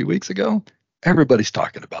here a few weeks ago. Everybody's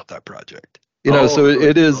talking about that project. So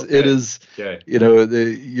it is. Okay.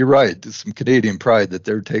 You're right. There's some Canadian pride that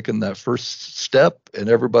they're taking that first step, and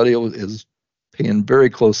everybody is paying very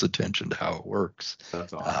close attention to how it works.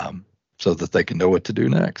 That's awesome. So that they can know what to do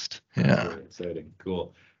next. Yeah. Very exciting.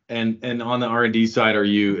 Cool. And on the R&D side,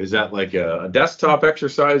 is that like a desktop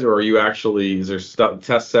exercise, or is there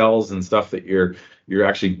test cells and stuff that you're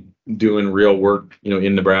actually doing real work,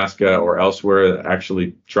 in Nebraska or elsewhere,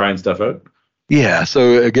 actually trying stuff out? Yeah.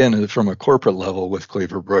 So again, from a corporate level with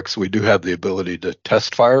Cleaver Brooks, we do have the ability to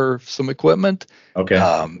test fire some equipment. Okay.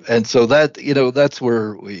 And so that, that's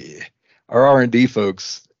where our R&D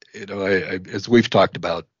folks, as we've talked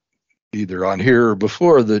about either on here or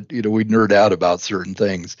before, that, we nerd out about certain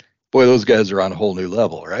things. Boy, those guys are on a whole new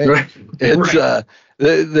level, right? Right. It's, Right.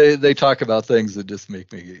 they talk about things that just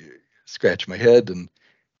make me scratch my head.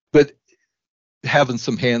 But having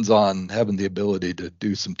some hands-on, having the ability to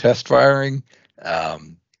do some test firing,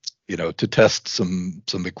 um, to test some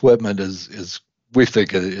equipment is we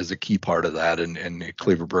think is a key part of that. And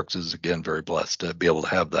Cleaver Brooks is again very blessed to be able to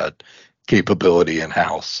have that capability in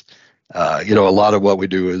house. A lot of what we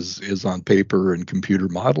do is on paper and computer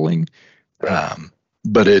modeling, Right.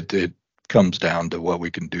 but it comes down to what we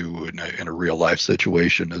can do in a real life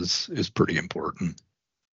situation is pretty important.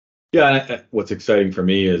 Yeah, and what's exciting for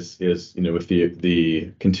me is with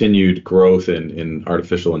the continued growth in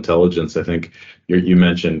artificial intelligence. I think you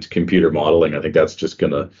mentioned computer modeling. I think that's just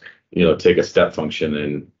gonna take a step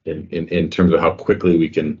function in terms of how quickly we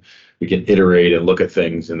can iterate and look at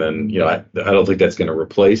things. And then I don't think that's going to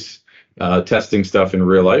replace testing stuff in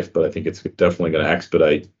real life, but I think it's definitely going to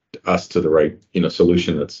expedite us to the right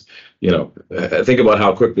solution. That's think about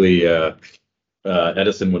how quickly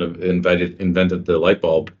Edison would have invented the light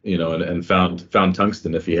bulb, and found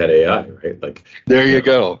tungsten if he had AI, right? Like, There you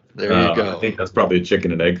go. There you I go. think that's probably a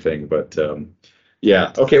chicken and egg thing, but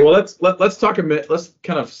yeah. Okay. Well, let's talk a minute. Let's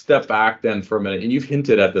kind of step back then for a minute. And you've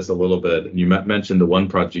hinted at this a little bit. And you mentioned the one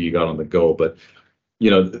project you got on the go, but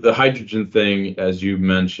the hydrogen thing, as you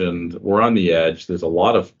mentioned, we're on the edge. There's a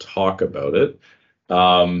lot of talk about it,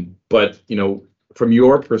 but from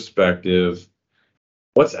your perspective,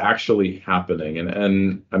 what's actually happening?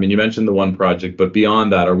 And I mean, you mentioned the one project, but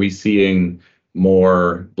beyond that, are we seeing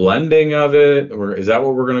more blending of it, or is that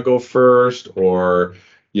where we're going to go first? Or,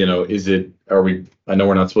 I know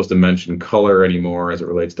we're not supposed to mention color anymore as it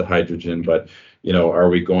relates to hydrogen, but, are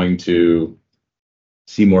we going to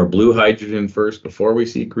see more blue hydrogen first before we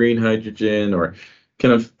see green hydrogen? Or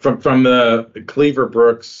kind of from the Cleaver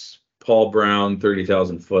Brooks, Paul Brown,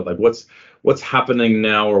 30,000 foot, like what's happening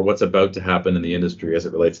now or what's about to happen in the industry as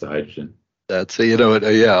it relates to hydrogen? That's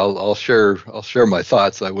yeah. I'll share my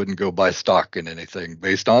thoughts. I wouldn't go buy stock in anything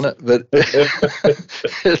based on it, but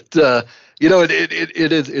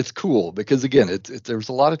it's cool because again, there's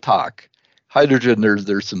a lot of talk. Hydrogen,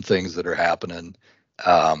 there's some things that are happening.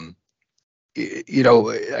 I did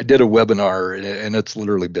a webinar, and it's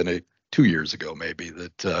literally been 2 years ago, maybe,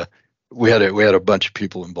 that we had a bunch of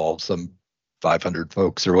people involved, some 500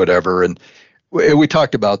 folks or whatever, and we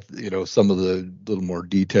talked about some of the little more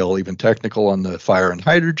detail, even technical, on the fire and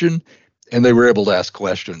hydrogen, and they were able to ask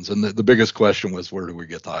questions. And the biggest question was, where do we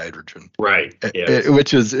get the hydrogen? Right. Yes.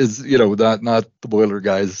 Which is not the boiler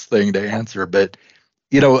guy's thing to answer, but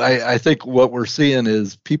I think what we're seeing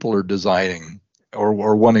is people are designing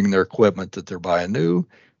or wanting their equipment that they're buying new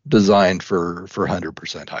designed for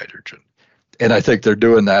 100% hydrogen. And I think they're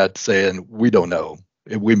doing that saying, we don't know.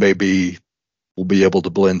 We'll be able to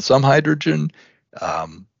blend some hydrogen.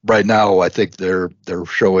 Right now, I think they're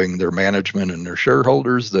showing their management and their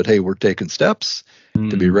shareholders that, hey, we're taking steps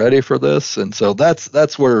to be ready for this. And so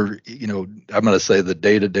that's where I'm going to say the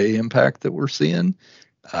day-to-day impact that we're seeing.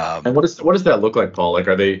 And what does that look like, Paul? Like,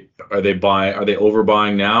 are they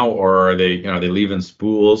overbuying now, or are they leaving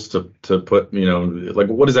spools to put, like,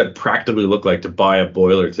 what does that practically look like to buy a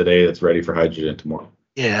boiler today that's ready for hydrogen tomorrow?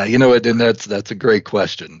 Yeah, and that's a great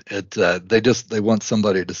question. They want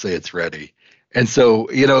somebody to say it's ready. And so,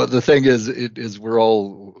 the thing is we're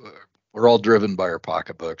all driven by our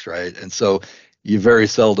pocketbooks, right? And so you very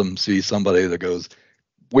seldom see somebody that goes,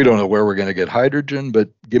 we don't know where we're going to get hydrogen, but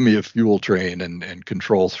give me a fuel train and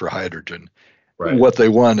controls for hydrogen. Right. What they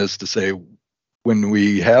want is to say, when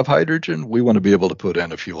we have hydrogen, we want to be able to put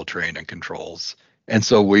in a fuel train and controls. And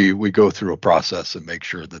so we go through a process and make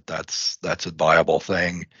sure that that's a viable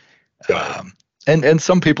thing. And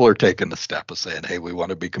some people are taking the step of saying, hey, we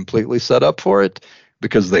want to be completely set up for it,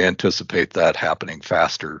 because they anticipate that happening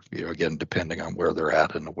faster, again, depending on where they're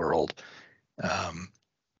at in the world.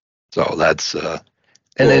 So that's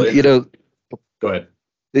and Well, then go ahead.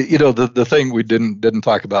 the thing we didn't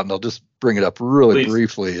talk about, and I'll just bring it up really Please.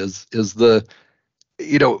 briefly, is the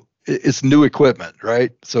it's new equipment,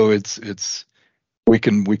 right? So it's we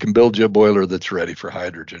can build you a boiler that's ready for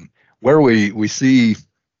hydrogen. Where we see,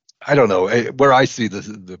 I don't know, where I see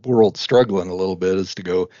the world struggling a little bit is to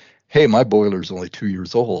go, hey, my boiler's only 2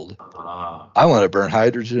 years old. I want to burn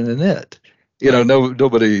hydrogen in it.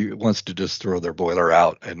 Nobody wants to just throw their boiler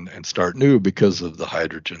out and start new because of the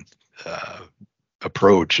hydrogen uh,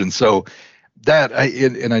 approach. And so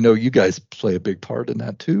and I know you guys play a big part in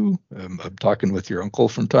that too. I'm talking with your uncle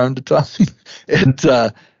from time to time. it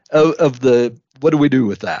of the what do we do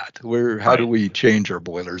with that? How do Right. we change our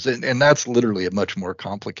boilers? And that's literally a much more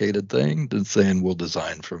complicated thing than saying we'll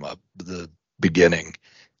design from the beginning.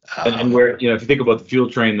 And Um, where, if you think about the fuel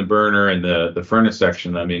train, the burner, and the furnace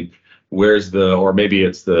section, I mean, or maybe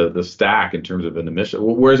it's the stack in terms of an emission.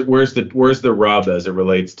 Where's the rub as it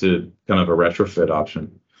relates to kind of a retrofit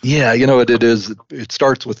option? yeah, it is. It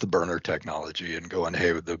starts with the burner technology and going,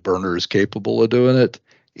 hey, the burner is capable of doing it.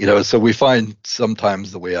 So we find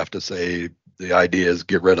sometimes that we have to say the idea is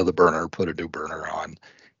get rid of the burner, put a new burner on.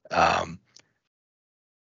 Um,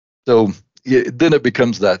 so then it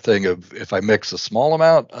becomes that thing of if I mix a small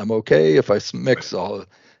amount, I'm okay. If I mix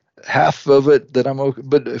half of it, then I'm okay.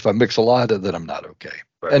 But if I mix a lot, then I'm not okay.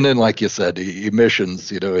 Right. And then, like you said,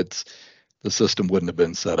 emissions, it's the system wouldn't have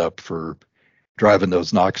been set up for driving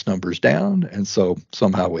those NOx numbers down. And so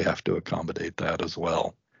somehow we have to accommodate that as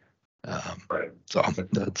well. Right. So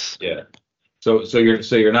that's, Yeah. So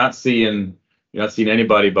you're not seeing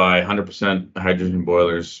anybody buy 100% hydrogen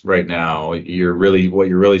boilers right now. What you're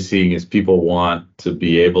really seeing is people want to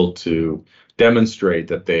be able to demonstrate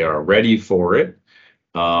that they are ready for it.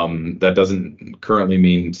 That doesn't currently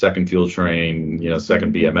mean second fuel train,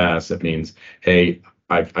 second BMS. It means, hey,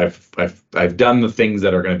 I've done the things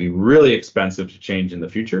that are going to be really expensive to change in the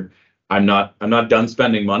future. I'm not done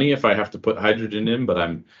spending money if I have to put hydrogen in, but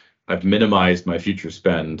I've minimized my future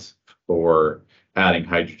spend for adding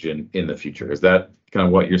hydrogen in the future. Is that kind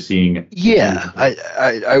of what you're seeing? yeah,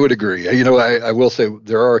 I would agree. I will say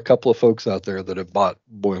there are a couple of folks out there that have bought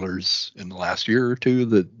boilers in the last year or two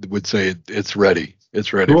that would say it's ready.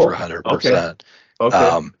 It's ready for Cool. Okay. 100%. Okay.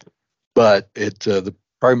 Um, but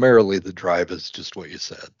primarily the drive is just what you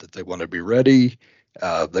said, that they want to be ready.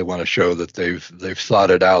 They want to show that they've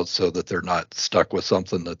thought it out so that they're not stuck with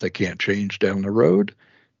something that they can't change down the road.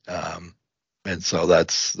 Um, and so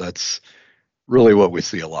that's really what we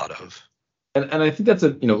see a lot of. And I think that's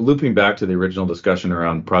looping back to the original discussion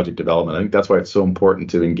around project development. I think that's why it's so important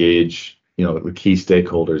to engage, the key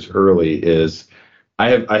stakeholders early is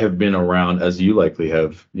I have been around, as you likely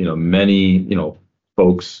have, many,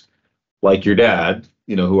 folks like your dad,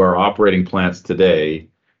 who are operating plants today.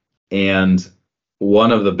 And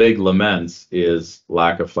one of the big laments is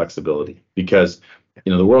lack of flexibility because,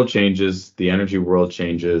 the world changes, the energy world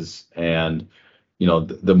changes, and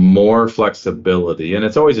the more flexibility, and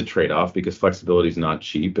it's always a trade-off because flexibility is not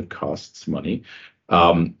cheap, it costs money.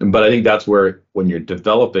 But I think that's where when you're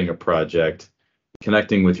developing a project,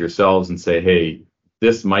 connecting with yourselves and say, hey,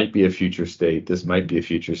 this might be a future state, this might be a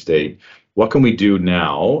future state. What can we do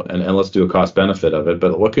now? And let's do a cost benefit of it,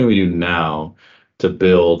 but what can we do now to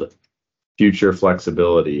build future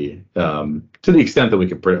flexibility to the extent that we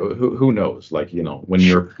could who knows, like when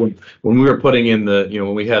we were putting in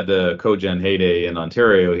when we had the cogen heyday in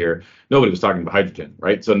Ontario here, nobody was talking about hydrogen,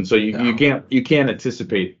 right? So you No. can't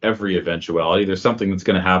anticipate every eventuality. There's something that's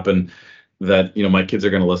going to happen that my kids are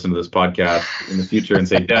going to listen to this podcast in the future and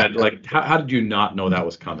say, Dad, like how did you not know that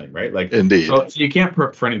was coming, right? Like Indeed. so you can't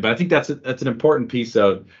prep for anything. But I think that's an important piece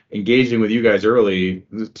of engaging with you guys early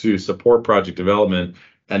to support project development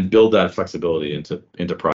and build that flexibility into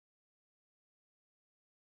projects.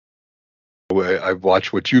 I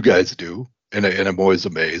watch what you guys do, and I'm always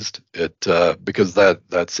amazed at because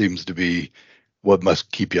that seems to be what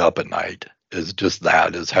must keep you up at night. Is just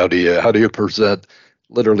that is how do you present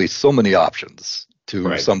literally so many options to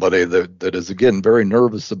Right. somebody that is again very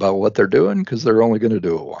nervous about what they're doing because they're only going to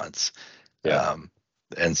do it once. Yeah.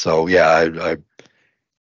 And so yeah, I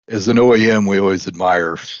as an OEM we always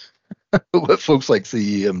admire what folks like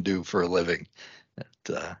CEM do for a living.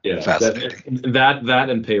 Yeah. Fascinating. That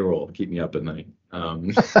and payroll keep me up at night.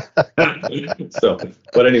 So,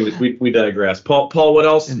 but anyways, we digress. Paul, what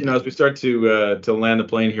else? As we start to land the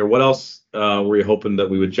plane here, what else were you hoping that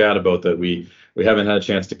we would chat about that we haven't had a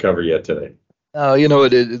chance to cover yet today?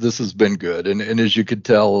 This has been good, and as you could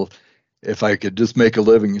tell, if I could just make a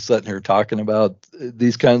living sitting here talking about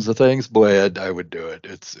these kinds of things, boy, I would do it.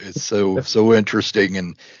 It's so interesting,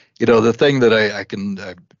 and the thing that I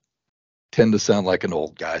tend to sound like an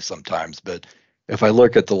old guy sometimes, but if I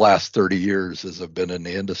look at the last 30 years as I've been in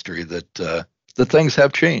the industry, that the things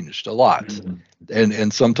have changed a lot,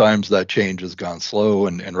 and sometimes that change has gone slow,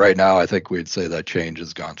 and right now I think we'd say that change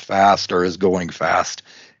has gone fast or is going fast,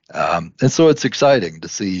 and so it's exciting to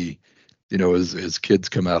see, as kids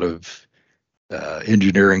come out of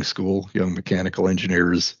engineering school, young mechanical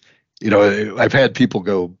engineers, I've had people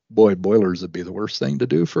go, boy, boilers would be the worst thing to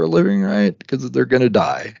do for a living, right? Because they're going to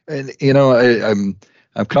die. And,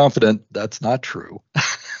 I'm confident that's not true.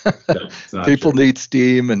 No, it's not People true. need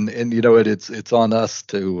steam, and it's on us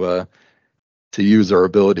to use our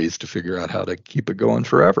abilities to figure out how to keep it going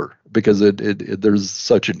forever, because there's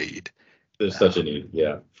such a need. There's such a need.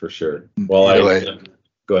 Yeah, for sure. You Well, know,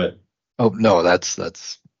 go ahead. Oh no, that's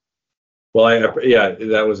Well, yeah,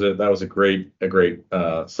 that was a great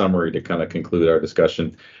summary to kind of conclude our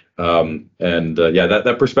discussion. And yeah,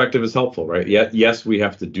 that perspective is helpful, right? Yeah, yes, we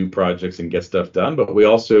have to do projects and get stuff done, but we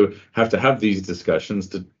also have to have these discussions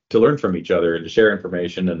to learn from each other and to share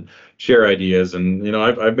information and share ideas. And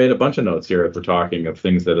I've made a bunch of notes here as we're talking of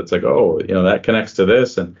things that it's like, oh, that connects to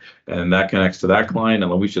this and that connects to that client,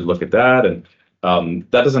 and we should look at that. And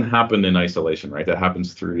that doesn't happen in isolation, right? That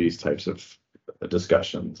happens through these types of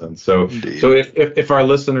discussions. And so indeed. so if our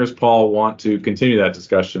listeners, Paul, want to continue that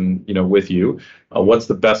discussion with you, what's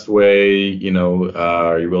the best way?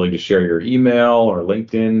 Are you willing to share your email or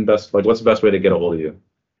LinkedIn? What's the best way to get a hold of you?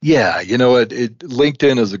 Yeah,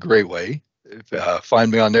 LinkedIn is a great way.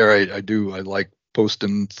 Find me on there. I like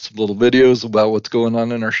posting some little videos about what's going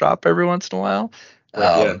on in our shop every once in a while.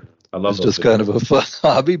 Right, yeah, I love it's those just kind of a fun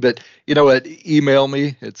hobby. But you know what? Email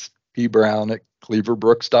me. It's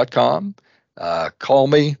pbrown@cleaverbrooks.com. Call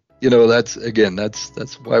me. That's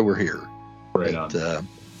why we're here. Right on.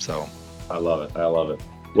 So I love it. I love it.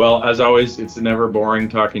 Well, as always, it's never boring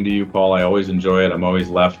talking to you, Paul. I always enjoy it. I'm always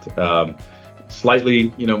left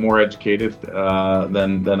slightly, more educated than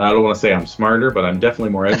I don't want to say I'm smarter, but I'm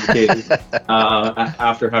definitely more educated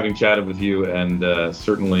after having chatted with you, and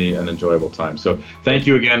certainly an enjoyable time. So thank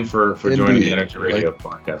you again for joining the Energy Radio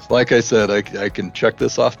podcast. Like I said, I can check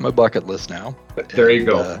this off my bucket list now. There you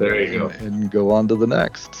go. And go on to the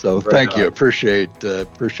next. So thank you. Appreciate the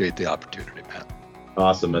opportunity, Matt.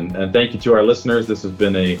 Awesome. And thank you to our listeners. This has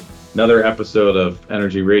been another episode of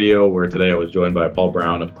Energy Radio, where today I was joined by Paul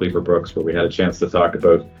Brown of Cleaver Brooks, where we had a chance to talk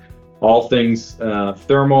about all things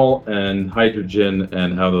thermal and hydrogen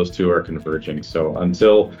and how those two are converging. So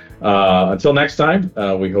until next time,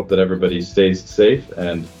 we hope that everybody stays safe,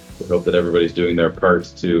 and we hope that everybody's doing their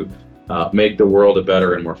parts to make the world a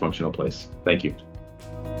better and more functional place. Thank you.